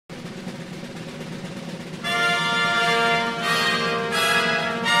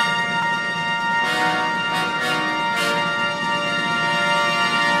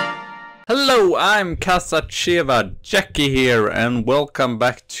Hello, I'm Kasacheva Jackie here, and welcome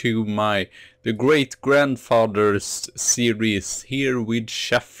back to my The Great Grandfathers series here with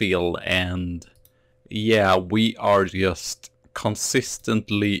Sheffield. And yeah, we are just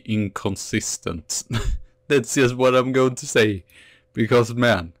consistently inconsistent. That's just what I'm going to say, because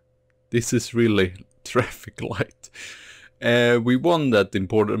man, this is really traffic light. We won that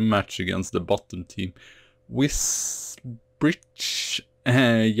important match against the bottom team. Wisbridge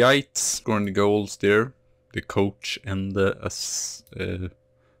Yates scoring the goals there, the coach and the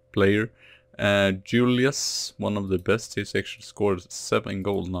player. Julius, one of the best, he's actually scored 7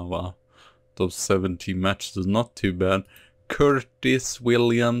 goals now out of 17 matches, not too bad. Curtis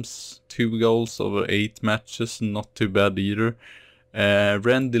Williams, 2 goals over 8 matches, not too bad either.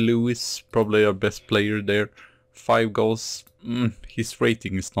 Randy Lewis, probably our best player there, 5 goals. His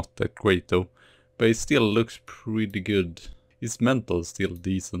rating is not that great though, but he still looks pretty good. His mental is still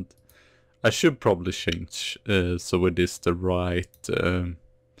decent. I should probably change so it is the right...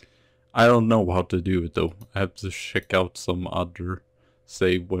 I don't know how to do it though. I have to check out some other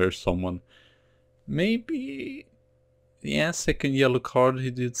save where someone... Maybe... Yeah, second yellow card. He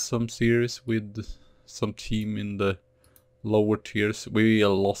did some series with some team in the lower tiers. We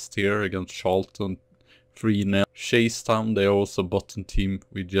lost here against Charlton 3-0. Chasetown, they're also bottom team.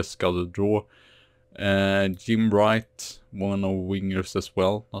 We just got a draw. Jim Wright, one of wingers as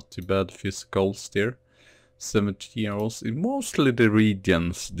well. Not too bad physicals there. 17-year-olds. Mostly the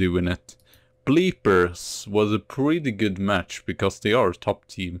regions doing it. Bleepers was a pretty good match because they are a top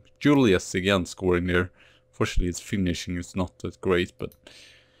team. Julius again scoring there. Fortunately his finishing is not that great, but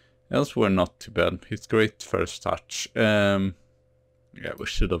elsewhere not too bad. His great first touch. Yeah, we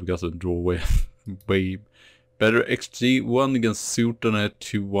should have gotten a draw way better. XG 1 against Sutton at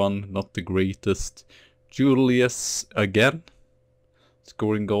 2-1, not the greatest. Julius again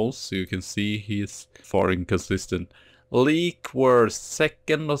scoring goals, so you can see he's far inconsistent. Leek were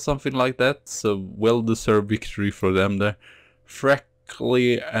second or something like that, so well deserved victory for them there.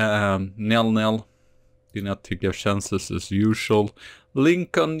 Frackley 0-0, did not take their chances as usual.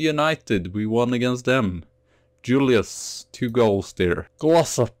 Lincoln United, we won against them. Julius, 2 goals there.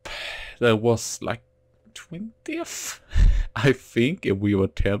 Glossop, that was like 20th, I think, and we were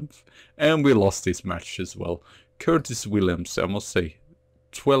 10th, and we lost this match as well. Curtis Williams, I must say,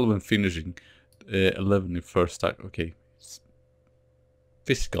 12 in finishing, 11 in first time. Okay,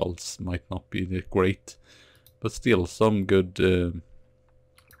 physicals might not be that great, but still some good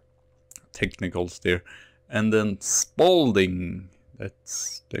technicals there. And then Spalding,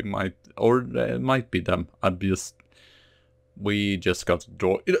 that's they might, or it might be them. We just got a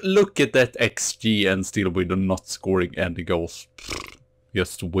draw. Look at that XG, and still we're not scoring any goals.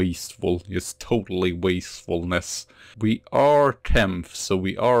 Just wasteful. Just totally wastefulness. We are 10th, so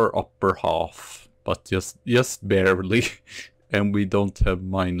we are upper half, but just barely. And we don't have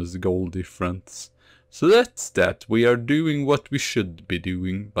minus goal difference. So that's that. We are doing what we should be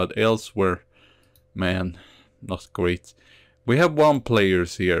doing, but elsewhere, man, not great. We have one player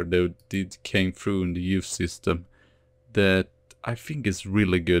here that came through in the youth system that I think is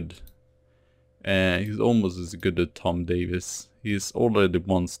really good. He's almost as good as Tom Davis. He's already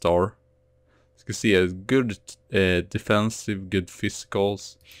 1 star. You can see he has good defensive, good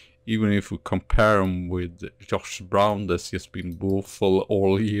physicals. Even if we compare him with Josh Brown, that's just been woeful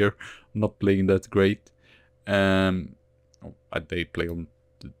all year, not playing that great. They play on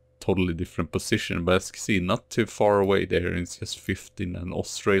a totally different position, but as you can see, not too far away there. It's just 15 and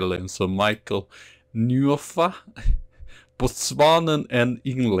Australian. So Michael Nuofa, Botswanan and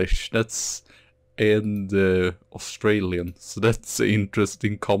English. That's and Australian. So that's an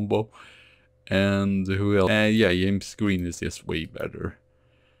interesting combo. And who else? Yeah, James Green is just way better.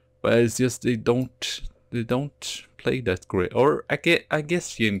 But it's just they don't play that great. Or I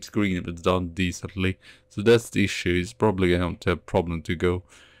guess James Green has done decently. So that's the issue. He's probably going to have a problem to go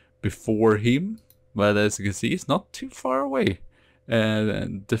before him. But as you can see, he's not too far away.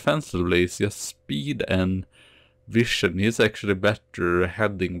 And defensively, it's just speed and vision. He's actually better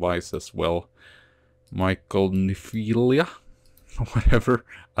heading wise as well. Michael Nifilia, whatever.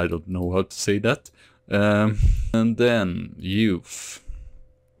 I don't know how to say that. And then youth.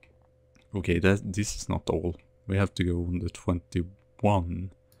 Okay, this is not all. We have to go on the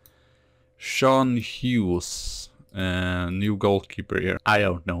 21. Sean Hughes, new goalkeeper here. I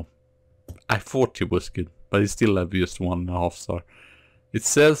don't know. I thought he was good, but he still have just 1.5 star. It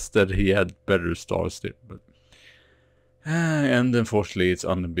says that he had better stars there, but and unfortunately it's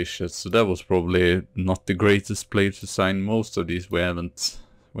unambitious. So that was probably not the greatest player to sign. Most of these we haven't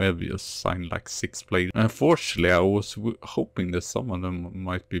We have just signed like 6 players. Unfortunately, I was hoping that some of them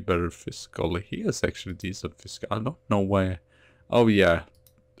might be better physical. He is actually decent physical. I don't know why. Oh yeah,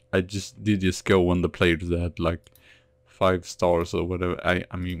 I just go on the players that had like 5 stars or whatever. I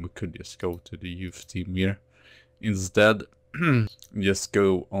mean, we could just go to the youth team here instead. Just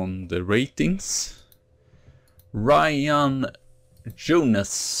go on the ratings. Ryan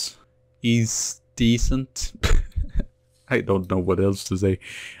Jonas is decent. I don't know what else to say.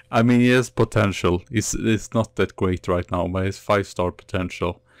 I mean, he has potential. It's not that great right now, but it's 5-star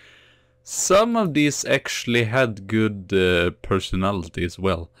potential. Some of these actually had good personality as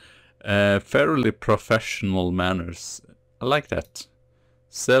well. Fairly professional manners. I like that.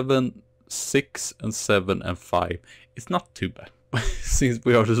 7, 6, and 7, and 5. It's not too bad. Since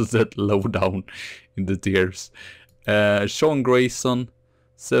we are just that low down in the tiers. Sean Grayson,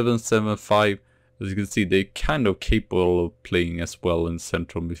 7, 7, 5. As you can see, they're kind of capable of playing as well in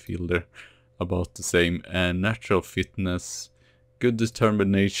central midfielder. About the same. Natural fitness, good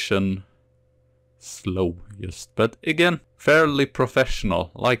determination, slow, just. But again, fairly professional,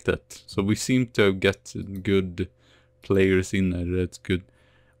 like that. So we seem to get good players in there. That's good.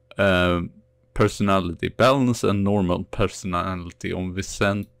 Personality, balance and normal personality on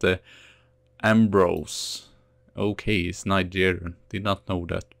Vicente Ambrose. Okay, he's Nigerian. Did not know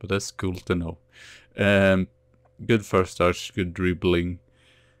that, but that's cool to know. Good first touch, good dribbling,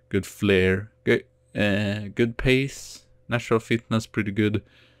 good flair, good pace, natural fitness, pretty good.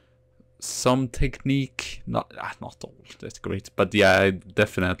 Some technique, not all that great, but yeah, I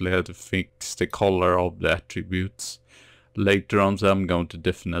definitely had to fix the color of the attributes later on, so I'm going to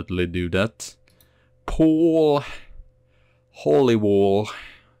definitely do that. Paul Hollywall,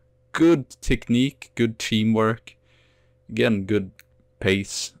 good technique, good teamwork, again good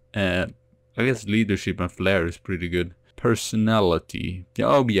pace. I guess leadership and flair is pretty good. Personality,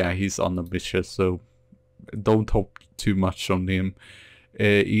 oh yeah, he's unambitious, so don't hope too much on him.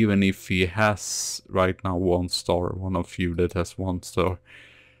 Even if he has right now 1 star, one of few that has 1 star.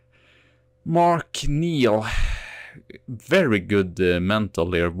 Mark Neal, very good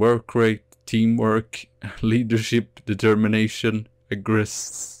mental here. Work rate, teamwork, leadership, determination,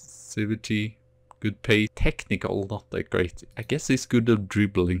 aggressivity, good pace. Technical, not that great. I guess he's good at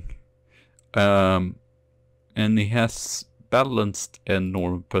dribbling. And he has balanced and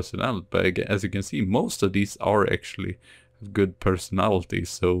normal personality. But again, as you can see, most of these are actually good personality.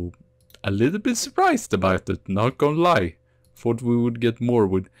 So a little bit surprised about it, not gonna lie. Thought we would get more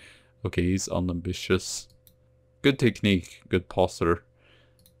with... Okay, he's unambitious. Good technique, good passer.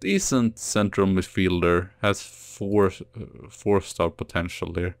 Decent central midfielder. Has 4-star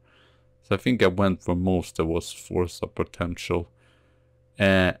potential there. So I think I went for most that was 4-star potential.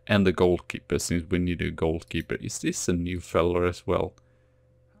 And the goalkeeper, since we need a goalkeeper. Is this a new fella as well?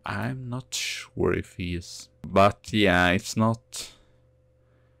 I'm not sure if he is. But yeah, it's not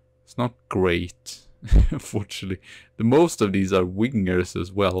great, unfortunately. The most of these are wingers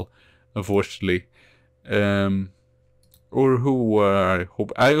as well, unfortunately. Or who are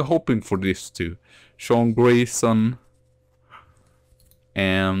I'm hoping for this too. Sean Grayson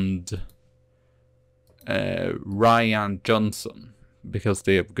and Ryan Johnson, because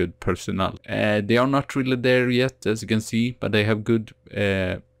they have good personality. They are not really there yet, as you can see, but they have good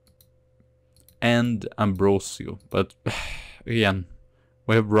and Ambrosio. But again,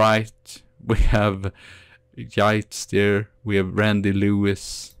 we have Wright, we have Yates there, we have Randy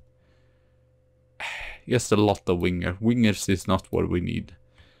Lewis. Just a lot of wingers is not what we need.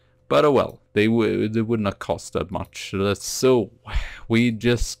 But oh well, they would not cost that much. So we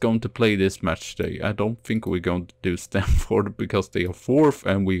just going to play this match today. I don't think we're going to do Stanford because they are 4th,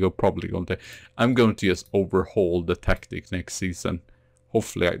 and we are probably going to... I'm going to just overhaul the tactics next season.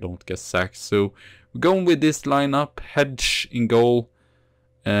 Hopefully I don't get sacked. So we're going with this lineup. Hedge in goal.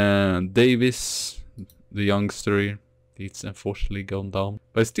 Davis, the youngster here. It's unfortunately gone down.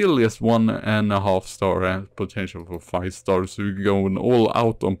 But still just 1.5 star and potential for 5 stars. So we're going all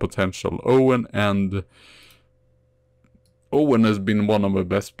out on potential. Owen has been one of my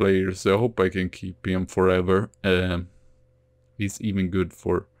best players. So I hope I can keep him forever. He's even good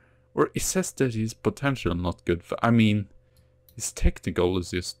for... Or it says that his potential not good for... I mean, his technical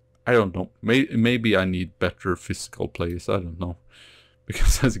is just... I don't know. Maybe I need better physical players. I don't know.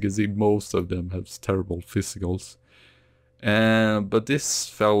 Because as you can see, most of them have terrible physicals. But this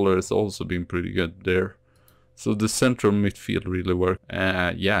fella has also been pretty good there. So the central midfield really worked.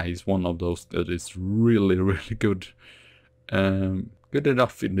 Yeah, he's one of those that is really, really good. Good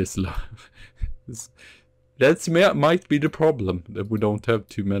enough in this level. That might be the problem, that we don't have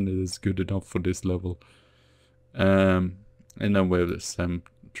too many that's good enough for this level. And then we have the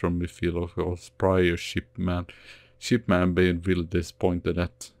central midfield, of course, prior Shipman. Shipman being really disappointed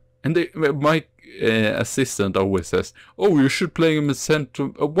at. And my assistant always says, "Oh, you should play him as central."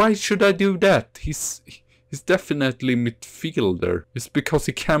 Why should I do that? He's definitely midfielder. It's because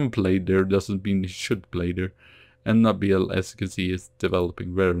he can play there doesn't mean he should play there. And Nabil, as you can see, is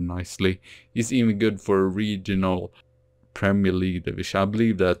developing very nicely. He's even good for a regional Premier League division. I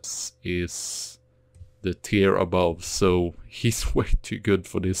believe that is the tier above, so he's way too good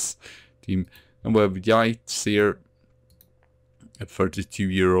for this team. And we have Yates here, a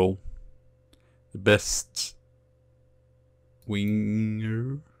 32-year-old, the best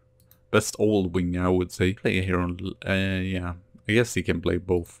winger, best old winger, I would say. Play here on, yeah, I guess he can play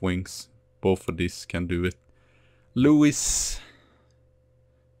both wings. Both of these can do it. Lewis,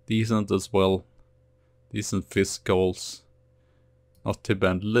 decent as well. Decent physicals. Not too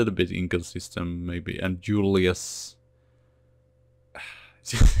bad, a little bit inconsistent maybe. And Julius,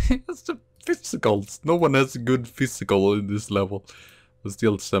 it's the physicals. No one has a good physical in this level. But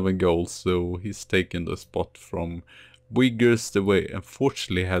still 7 goals, so he's taken the spot from Wiggers the way.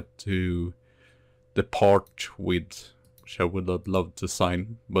 Unfortunately had to depart with, which I would have loved to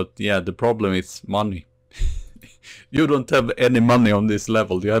sign. But yeah, the problem is money. You don't have any money on this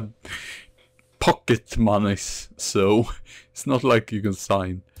level. You have pocket monies, so it's not like you can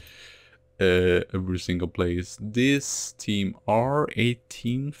sign every single place. This team are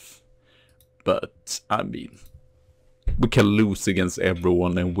 18th, but I mean, we can lose against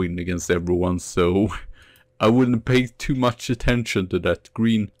everyone and win against everyone, so I wouldn't pay too much attention to that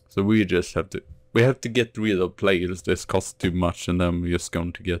green. So we just have to get rid of players that cost too much, and then we're just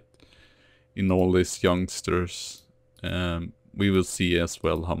going to get in all these youngsters. We will see as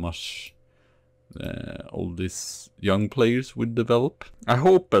well how much all these young players will develop. I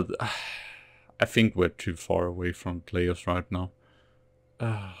hope, but I think we're too far away from players right now.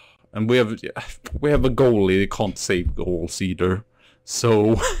 And we have a goalie that can't save goals either.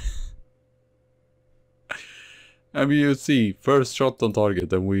 So I mean, you see, first shot on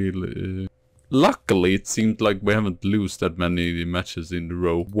target, and we'll. Luckily, it seemed like we haven't lost that many matches in a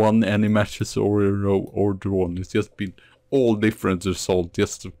row. Won any matches or in a row or drawn. It's just been all different results.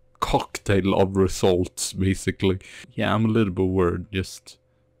 Just a cocktail of results, basically. Yeah, I'm a little bit worried. Just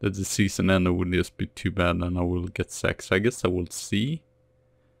that the season end would just be too bad and I will get sacked. So I guess I will see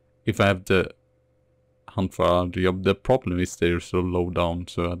if I have the hunt for a job. The problem is they're so low down,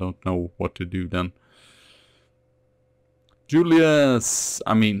 so I don't know what to do then. Julius,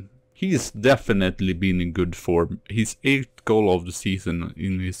 I mean, he's definitely been in good form. His 8th goal of the season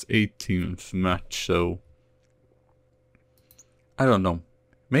in his 18th match, so I don't know.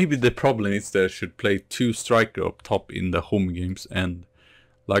 Maybe the problem is that I should play 2 strikers up top in the home games and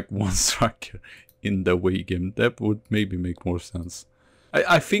like 1 striker in the away game. That would maybe make more sense.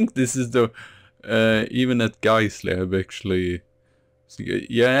 I think this is the even at Geisley I've actually,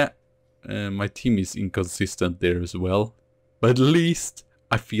 yeah, my team is inconsistent there as well. But at least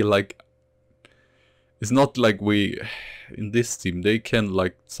I feel like it's not like we, in this team, they can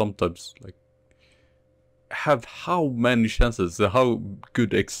like sometimes like have how many chances, how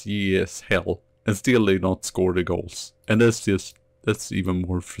good XG as hell, and still they not score the goals. And that's even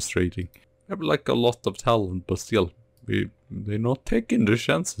more frustrating. They have like a lot of talent, but still they're not taking the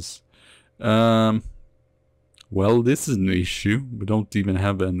chances. Well, this is an issue. We don't even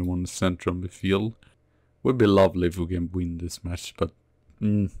have anyone central on the field. Would be lovely if we can win this match, but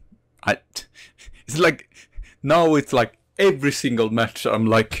it's like now it's like every single match I'm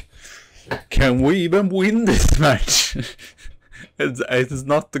like, can we even win this match? It's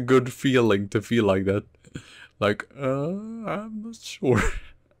not a good feeling to feel like that. Like, I'm not sure.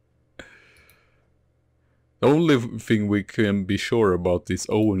 The only thing we can be sure about is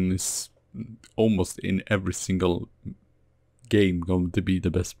Owen is almost in every single game going to be the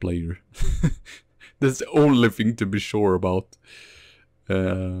best player. That's the only thing to be sure about.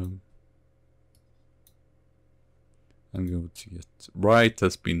 I'm going to get... Wright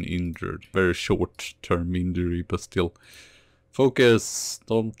has been injured. Very short-term injury, but still. Focus.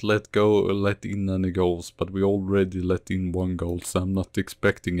 Don't let in any goals. But we already let in 1 goal, so I'm not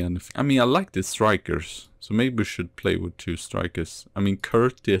expecting anything. I mean, I like the strikers. So maybe we should play with 2 strikers. I mean,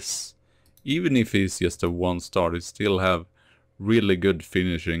 Curtis, even if he's just a 1-star, he still have really good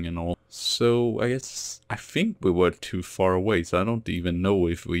finishing and all. So I think we were too far away, so I don't even know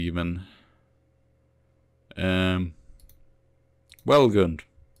if we even well, good.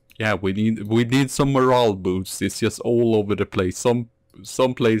 Yeah, we need some morale boosts. It's just all over the place. Some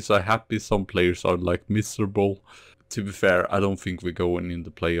players are happy, some players are like miserable. To be fair, I don't think we're going in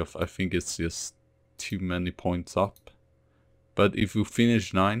the playoff. I think it's just too many points up. But if we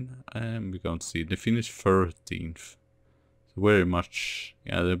finish 9, we're going to see they finish 13th. So very much,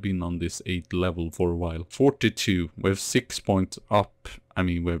 yeah, they've been on this 8th level for a while. 42, we have 6 points up. I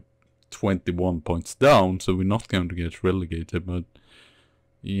mean, we're 21 points down, so we're not going to get relegated, but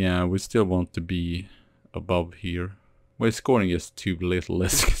yeah, we still want to be above here. We're scoring just too little,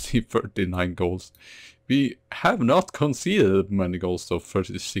 as you can see, 39 goals. We have not conceded many goals, so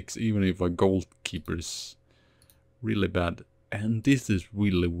 36, even if our goalkeeper is really bad. And this is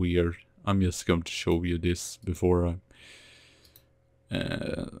really weird. I'm just going to show you this before I...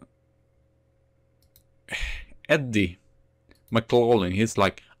 Eddie McLaughlin, he's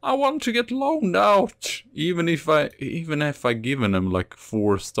like, I want to get loaned out, even if I given him like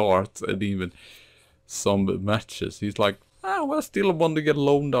 4 starts and even some matches. He's like, well, I still want to get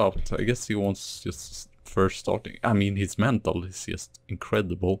loaned out. I guess he wants just first starting. I mean, his mental is just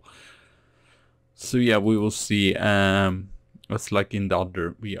incredible. So yeah, we will see. That's like in the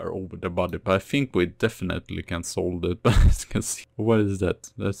other, we are over the body, but I think we definitely can solve it. But as you can see, what is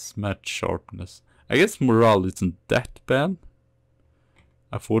that? That's match sharpness. I guess morale isn't that bad.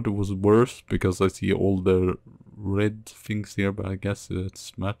 I thought it was worse because I see all the red things here, but I guess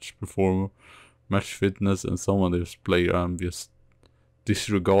it's match performer, match fitness, and some of this player I'm just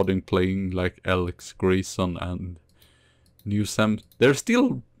disregarding playing like Alex Grayson and Newsam. There's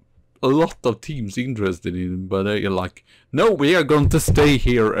still a lot of teams interested in him, but they're like, no, we are going to stay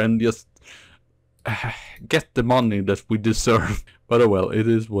here and just get the money that we deserve. But well, it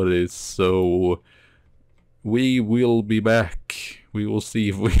is what it is, so we will be back. We will see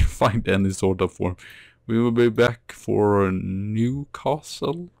if we find any sort of form. We will be back for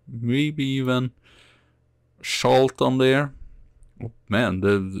Newcastle, maybe even Charlton there. Oh man,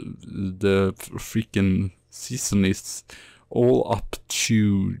 the freaking season is all up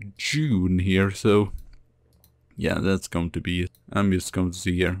to June here, so yeah, that's going to be it. I'm just going to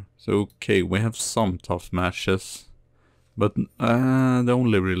see here. So okay, we have some tough matches, but the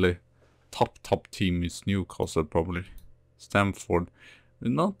only really top team is Newcastle, probably. Stamford.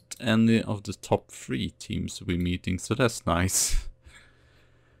 Not any of the top 3 teams we're meeting, so that's nice.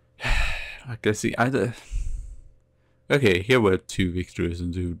 I can see either. Okay, here we have 2 victories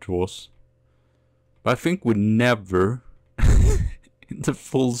and 2 draws. But I think we never in the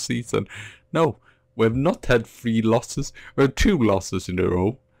full season. No, we have not had 3 losses. We have 2 losses in a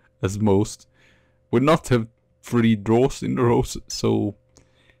row, as most. We not have 3 draws in a row, so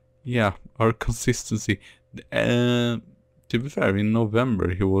yeah, our consistency. To be fair, in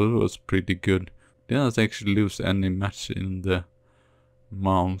November he was pretty good. Didn't actually lose any match in the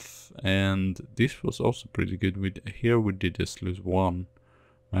month, and this was also pretty good. Here we did just lose 1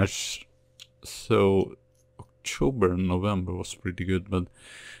 match, so October and November was pretty good, but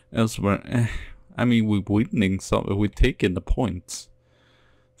elsewhere, I mean, we're winning, so we're taking the points,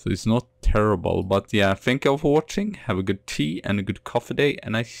 so it's not terrible. But yeah, thank you all for watching. Have a good tea and a good coffee day,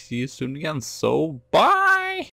 and I see you soon again. So bye.